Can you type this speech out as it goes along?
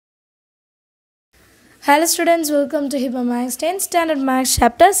Hello students, welcome to Hiba Max 10th Standard Max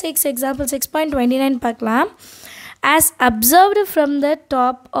Chapter 6, Example 6.29 பார்க்கலாம். As observed from the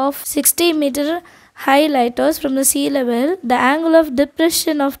top of 60-meter high lighthouse from the sea level, the angle of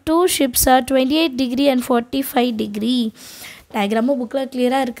depression of two ships are 28 degree and 45 degree. டயக்ராமும் புக்கில்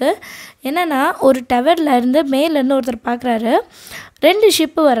கிளியராக இருக்குது. என்னென்னா ஒரு டவரில் இருந்து மேலேருந்து ஒருத்தர் பார்க்குறாரு, ரெண்டு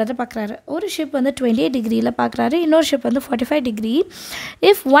ஷிப்பு வர்றதை பார்க்குறாரு. ஒரு ஷிப் வந்து 28 டிகிரியில் பார்க்குறாரு, இன்னொரு ஷிப் வந்து 45 degree.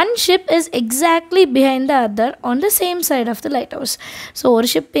 If one ship is exactly behind the other on the same side of the light house. So ஒரு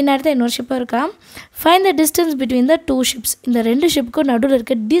ஷிப் பின்னாடி தான் இன்னொரு ஷிப்பும் இருக்கா. Find the distance between the two ships. இந்த ரெண்டு ஷிப்புக்கும் நடுவில்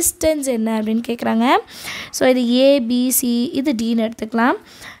இருக்க டிஸ்டன்ஸ் என்ன அப்படின்னு கேட்குறாங்க. ஸோ இது ஏபிசி, இது டின்னு எடுத்துக்கலாம்.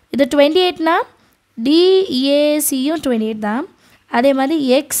 இது 28னா டிஏசியும் 28 தான். அதே மாதிரி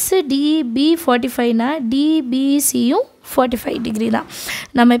எக்ஸ்டிபி 45னா டிபிசியும் 45 டிகிரி தான்.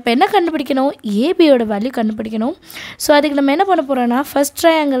 நம்ம இப்போ என்ன கண்டுபிடிக்கணும்? ஏபியோட வேல்யூ கண்டுபிடிக்கணும். ஸோ அதுக்கு நம்ம என்ன பண்ண போகிறோன்னா, ஃபஸ்ட்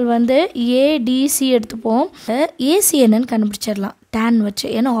ட்ரையாங்கிள் வந்து ஏடிசி எடுத்துப்போம். ஏசி என்னன்னு கண்டுபிடிச்சிடலாம் டேன் வச்சு.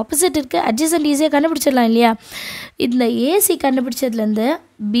 ஏன்னா ஆப்போசிட் இருக்குது, அட்ஜசன்ட் ஈஸியாக கண்டுபிடிச்சிடலாம் இல்லையா? இந்த ஏசி கண்டுபிடிச்சதுலேருந்து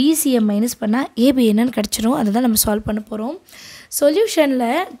பிசியை மைனஸ் பண்ணால் ஏபி என்னன்னு கிடச்சிரும். அதை தான் நம்ம சால்வ் பண்ண போகிறோம். சொல்யூஷனில்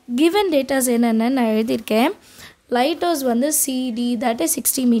கிவன் டேட்டாஸ் என்னென்னு நான் எழுதியிருக்கேன். லைட் ஹவுஸ் வந்து CD, that is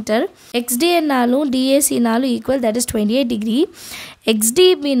 60 metre. எக்ஸ்டிஎன்னாலும் டிஏசினாலும் equal, that is 28 degree.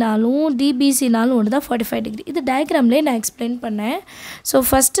 எக்ஸ்டிபினாலும் டிபிசினாலும் ஒன்று தான் 45 டிகிரி. இது டயக்ராம்லேயே நான் எக்ஸ்பிளைன் பண்ணேன். ஸோ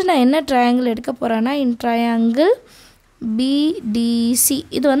ஃபஸ்ட்டு நான் என்ன ட்ரையாங்கிள் எடுக்க போகிறேன்னா, இன் ட்ரையாங்கிள் பிடிசி.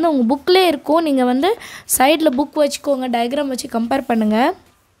 இது வந்து உங்கள் புக்கிலே இருக்கும். நீங்கள் வந்து சைடில் புக் வச்சுக்கோங்க, டயக்ராம் வச்சு கம்பேர் பண்ணுங்கள்.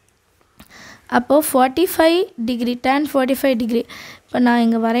 அப்போது 45 டிகிரி, tan 45 டிகிரி. இப்போ நான்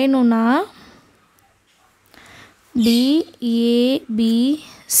இங்கே வரையணுன்னா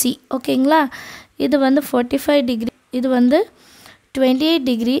டிஏபிசி, ஓகேங்களா? இது வந்து 45 டிகிரி, இது வந்து 28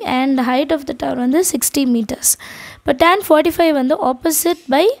 degree and height of the tower வந்து 60 மீட்டர்ஸ். இப்போ tan 45 வந்து ஆப்போசிட்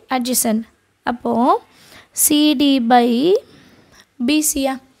பை அட்ஜசன்ட். அப்போது CD by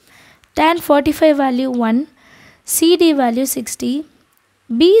பிசியா. tan 45 value 1, CD value 60,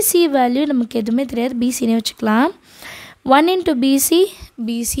 PC value நமக்கு எதுவுமே தெரியாது, பிசினே வச்சுக்கலாம். 1 into BC,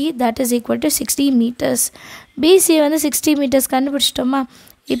 that is equal to 60 meters. BC வந்து 60 meters கண்டுபிடிச்சிட்டோமா?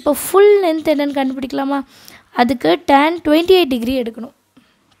 இப்போ ஃபுல் லென்த் என்னன்னு கண்டுபிடிக்கலாமா? அதுக்கு tan 28 டிகிரி எடுக்கணும்.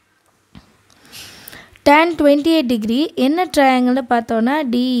 tan 28 டிகிரி என்ன ட்ரையாங்கிள்னு பார்த்தோன்னா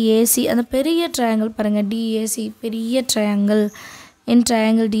டிஏசி, அந்த பெரிய ட்ரையாங்கிள் பாருங்கள், டிஏசி பெரிய triangle. In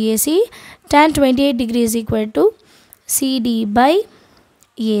triangle DAC tan 28 degree is equal to CD by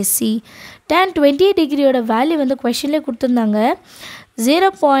AC. tan 28 டிகிரியோட value வந்து கொஷின்லேயே கொடுத்துருந்தாங்க,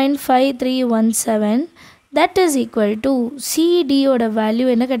 0.5317. That is equal to சிடியோட value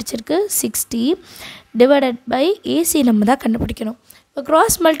என்ன கிடச்சிருக்கு, 60 டிவைடட் பை ஏசி நம்ம தான் கண்டுபிடிக்கணும். இப்போ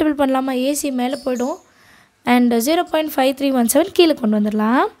க்ராஸ் மல்டிபிள் பண்ணலாமா? ஏசி மேலே போய்டும் அண்ட் 0.5317 கீழே கொண்டு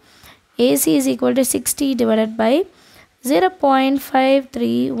வந்துடலாம். AC is equal to 60 divided by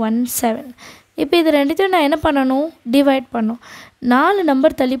 0.5317. இப்போ இது ரெண்டுத்தையும் நான் என்ன பண்ணணும்? டிவைட் பண்ணணும். 4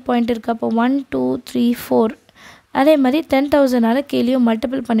 நம்பர் தள்ளி பாயிண்ட் இருக்குது. அப்போ 1 2 3 4. அதே மாதிரி 10,000 கீழேயும்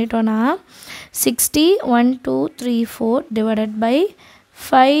மல்டிபிள் பண்ணிட்டோன்னா 60 1 2 3 4 டிவைடட் பை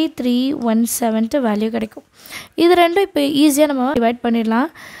 5317 வேல்யூ கிடைக்கும். இது ரெண்டும் இப்போ ஈஸியாக நம்ம டிவைட் பண்ணிடலாம்.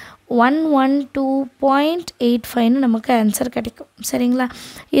 112.85 நமக்கு ஆன்சர் கிடைக்கும். சரிங்களா?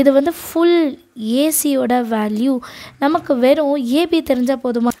 இது வந்து ஃபுல் ஏசியோட வேல்யூ. நமக்கு வெறும் ஏபி தெரிஞ்சால்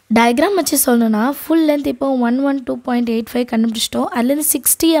போதுமா? டயக்ராம் வச்சு சொல்லணும்னா ஃபுல் லென்த் இப்போ 112.85 கண்டுபிடிச்சிட்டோம். அதுலேருந்து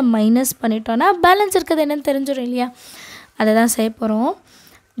 60 மைனஸ் பண்ணிட்டோன்னா பேலன்ஸ் இருக்கிறது என்னன்னு தெரிஞ்சிடும் இல்லையா? அதை தான் செய்ய போகிறோம்.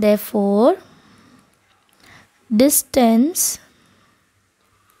 therefore distance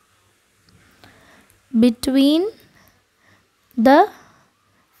between the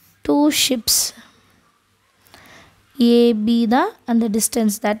two ships AB தான் அந்த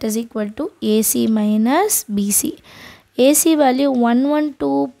distance, that is equal to AC minus BC. AC value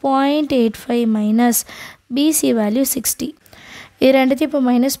 112.85 minus BC value 60. இது ரெண்டுத்தையும் இப்போ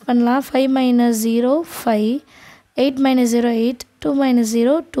மைனஸ் பண்ணலாம். 5 minus 0 5, 8 minus 0 8, 2 minus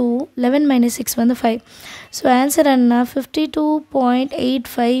 0 2, 11 minus 6 வந்து 5. ஸோ ஆன்சர் என்ன?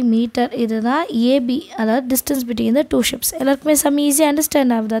 52.85 மீட்டர். இதுதான் ஏபி, அதாவது distance between the two ships. எல்லாருக்குமே சம் ஈஸியாக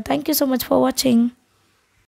அண்டர்ஸ்டாண்ட் ஆகுதா? தேங்க்யூ ஸோ மச் ஃபார் வாட்சிங்.